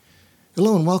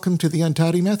Hello and welcome to the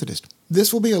Untidy Methodist.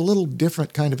 This will be a little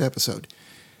different kind of episode.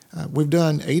 We've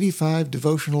done 85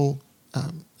 devotional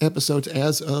episodes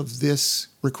as of this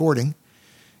recording,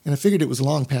 and I figured it was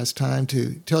long past time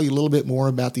to tell you a little bit more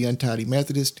about the Untidy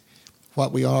Methodist,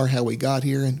 what we are, how we got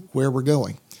here, and where we're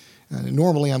going.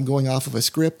 Normally I'm going off of a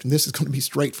script, and this is going to be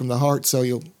straight from the heart, so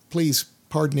you'll please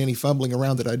pardon any fumbling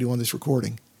around that I do on this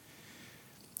recording.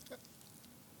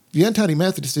 The Untidy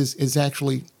Methodist is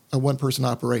actually a one-person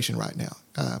operation right now.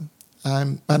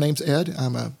 My name's Ed.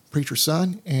 I'm a preacher's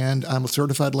son, and I'm a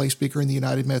certified lay speaker in the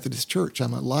United Methodist Church.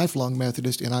 I'm a lifelong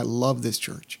Methodist, and I love this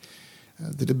church.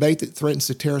 The debate that threatens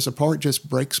to tear us apart just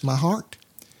breaks my heart.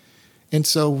 And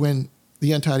so when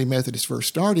the Untidy Methodist first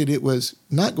started, it was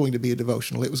not going to be a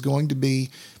devotional. It was going to be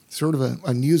sort of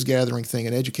a news gathering thing,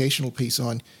 an educational piece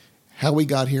on how we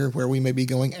got here, where we may be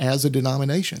going as a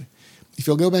denomination. If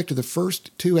you'll go back to the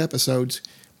first two episodes,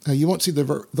 you won't see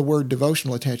the word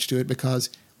devotional attached to it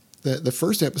because the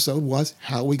first episode was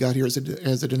how we got here as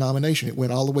a denomination. It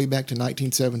went all the way back to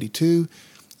 1972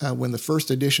 when the first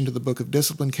edition to the Book of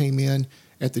Discipline came in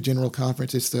at the General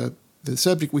Conference. It's the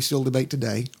subject we still debate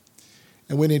today,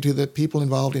 and went into the people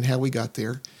involved in how we got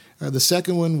there. The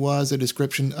second one was a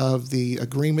description of the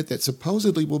agreement that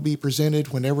supposedly will be presented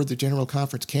whenever the General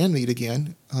Conference can meet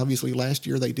again. Obviously, last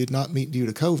year they did not meet due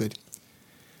to COVID.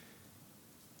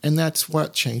 And that's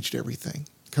what changed everything.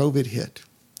 COVID hit.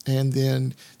 And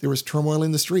then there was turmoil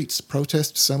in the streets,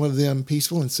 protests, some of them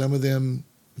peaceful and some of them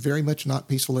very much not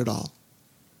peaceful at all.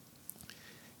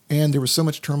 And there was so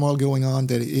much turmoil going on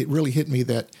that it really hit me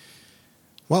that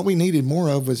what we needed more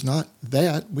of was not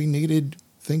that. We needed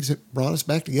things that brought us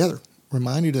back together,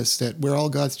 reminded us that we're all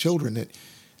God's children, that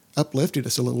uplifted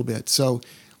us a little bit. So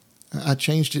I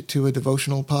changed it to a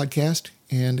devotional podcast.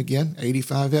 And again,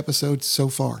 85 episodes so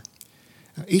far.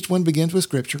 Each one begins with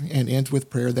Scripture and ends with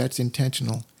prayer. That's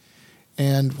intentional.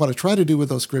 And what I try to do with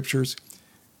those Scriptures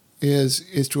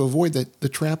is to avoid the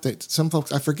trap that some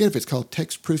folks, I forget if it's called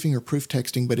text proofing or proof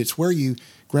texting, but it's where you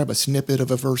grab a snippet of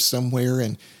a verse somewhere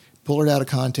and pull it out of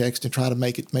context and try to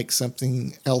make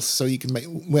something else so you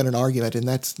can win an argument, and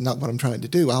that's not what I'm trying to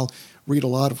do. I'll read a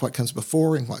lot of what comes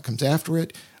before and what comes after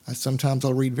it. Sometimes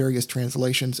I'll read various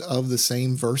translations of the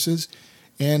same verses.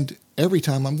 And every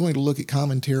time I'm going to look at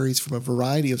commentaries from a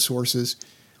variety of sources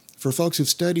for folks who've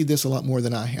studied this a lot more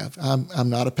than I have. I'm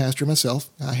not a pastor myself.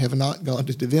 I have not gone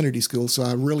to divinity school, so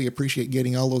I really appreciate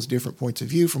getting all those different points of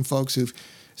view from folks who've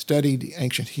studied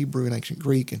ancient Hebrew and ancient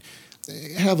Greek and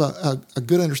have a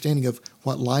good understanding of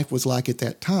what life was like at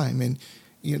that time, and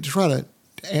to try to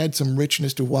add some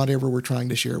richness to whatever we're trying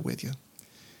to share with you.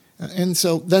 And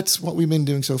so that's what we've been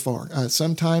doing so far.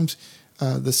 Sometimes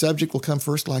the subject will come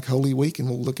first, like Holy Week, and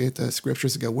we'll look at the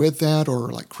scriptures that go with that,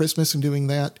 or like Christmas and doing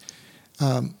that.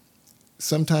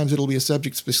 Sometimes it'll be a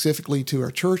subject specifically to our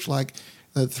church, like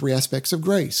the 3 aspects of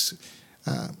grace,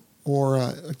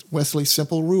 or Wesley's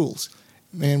simple rules,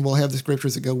 and we'll have the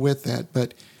scriptures that go with that.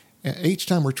 But each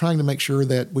time we're trying to make sure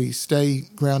that we stay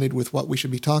grounded with what we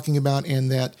should be talking about,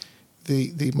 and that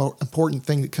the more important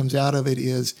thing that comes out of it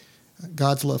is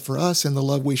God's love for us and the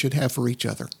love we should have for each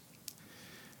other.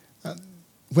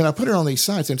 When I put it on these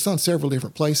sites, and it's on several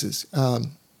different places,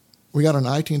 we got on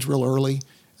iTunes real early.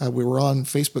 We were on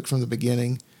Facebook from the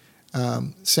beginning.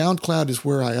 SoundCloud is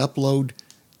where I upload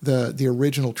the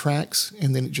original tracks,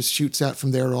 and then it just shoots out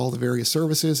from there to all the various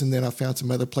services. And then I found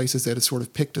some other places that have sort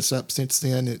of picked us up since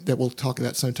then that we'll talk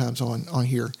about sometimes on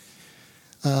here.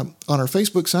 On our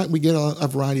Facebook site, we get a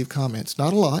variety of comments.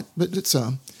 Not a lot, but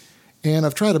some. And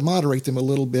I've tried to moderate them a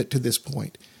little bit to this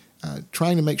point,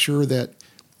 trying to make sure that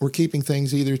we're keeping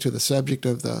things either to the subject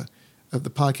of the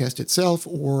podcast itself,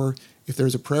 or if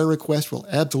there's a prayer request, we'll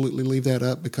absolutely leave that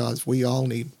up because we all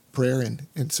need prayer.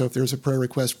 And so if there's a prayer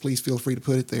request, please feel free to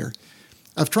put it there.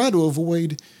 I've tried to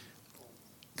avoid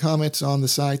comments on the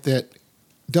site that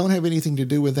don't have anything to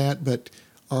do with that, but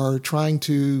are trying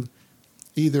to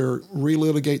either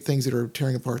relitigate things that are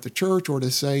tearing apart the church, or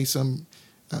to say some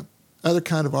other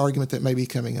kind of argument that may be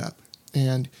coming up.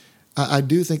 And I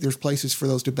do think there's places for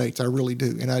those debates. I really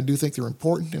do. And I do think they're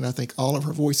important, and I think all of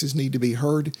our voices need to be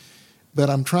heard. But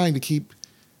I'm trying to keep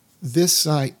this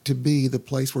site to be the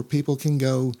place where people can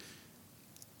go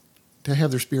to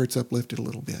have their spirits uplifted a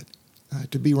little bit,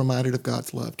 to be reminded of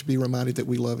God's love, to be reminded that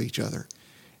we love each other.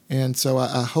 And so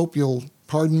I hope you'll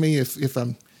pardon me if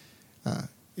I'm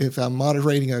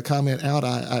moderating a comment out.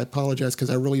 I apologize, because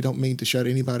I really don't mean to shut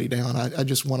anybody down. I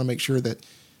just want to make sure that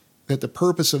the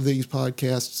purpose of these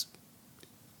podcasts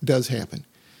does happen.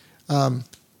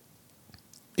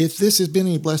 If this has been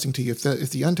any blessing to you, if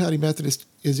the Untidy Methodist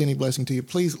is any blessing to you,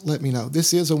 please let me know.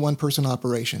 This is a one-person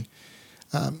operation.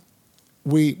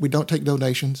 We don't take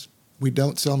donations. We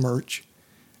don't sell merch.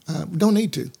 We don't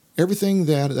need to. Everything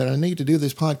that I need to do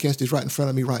this podcast is right in front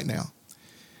of me right now.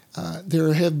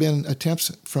 There have been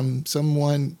attempts from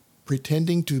someone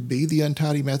pretending to be the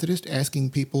Untidy Methodist, asking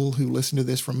people who listen to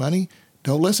this for money.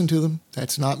 Don't listen to them.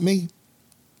 That's not me.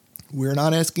 We're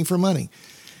not asking for money.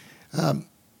 And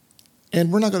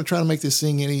we're not going to try to make this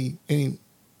thing any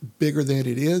bigger than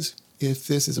it is. If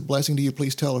this is a blessing to you,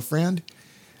 please tell a friend.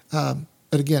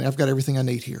 But again, I've got everything I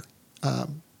need here.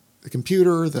 The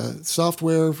computer, the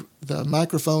software, the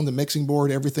microphone, the mixing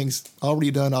board, everything's already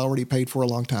done, already paid for a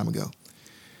long time ago.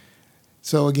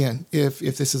 So again, if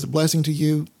this is a blessing to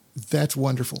you, that's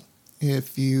wonderful.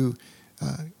 If you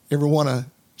ever want to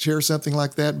share something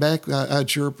like that back, I'd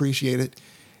sure appreciate it.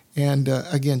 And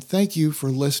again, thank you for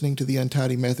listening to the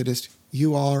Untidy Methodist.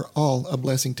 You are all a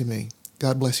blessing to me.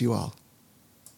 God bless you all.